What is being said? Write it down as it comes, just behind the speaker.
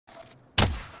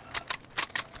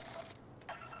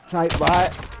Snipe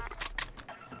bot.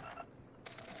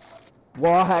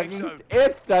 Wall hangings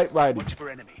and snipe biting. Watch for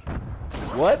enemy.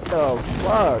 What the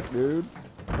fuck, dude?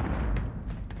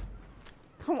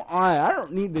 Come on, I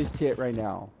don't need this shit right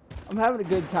now. I'm having a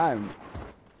good time.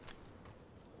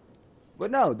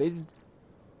 But no, they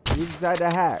decided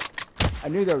to hack. I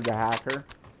knew there was a hacker.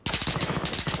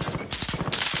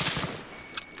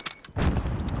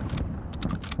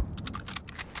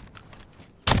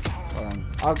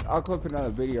 I'll clip another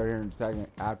video here in a second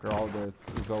after all this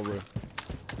is over.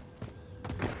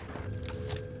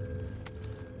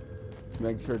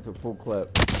 Make sure it's a full clip.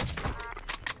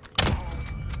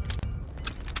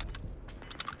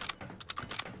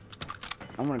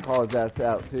 I'm gonna call his ass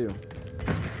out too.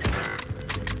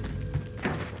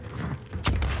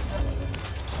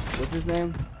 What's his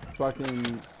name?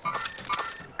 Fucking.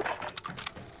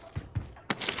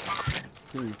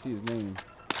 Can't even see his name.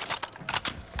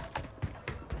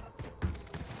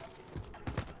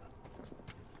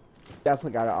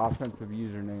 Definitely got an offensive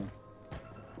username.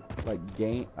 Like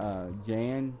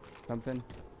Jan something.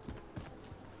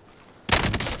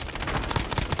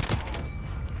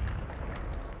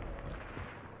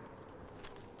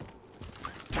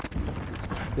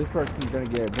 This person's gonna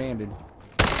get abandoned.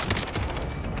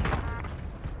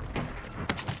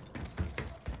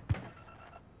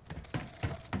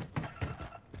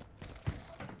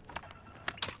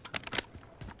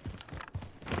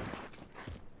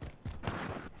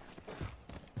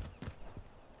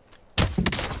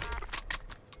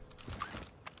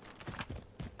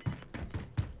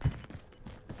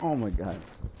 Oh my god.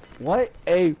 What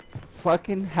a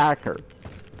fucking hacker.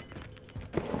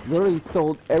 Literally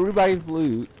stole everybody's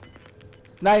loot,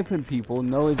 sniping people,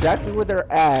 know exactly where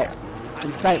they're at,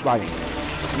 and snipe biting.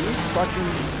 He's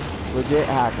fucking legit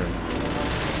hacker.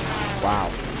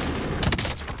 Wow.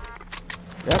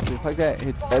 Yep, just like that.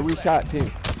 Hits every shot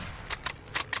too.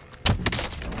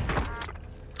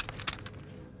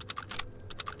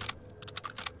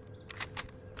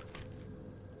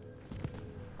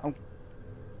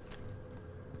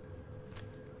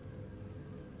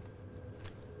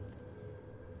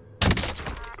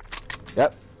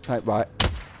 Yep, snipe bot.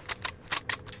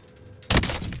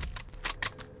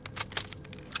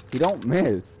 He don't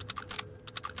miss.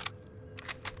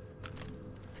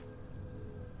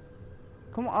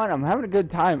 Come on, I'm having a good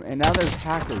time, and now there's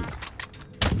hackers.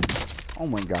 Oh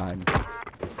my god.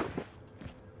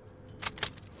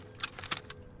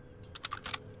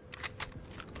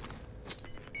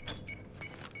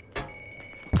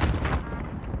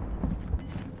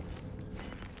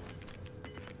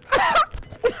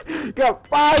 Got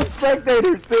 5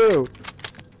 spectators too.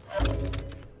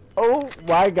 Oh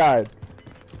my god.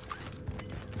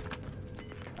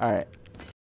 Alright.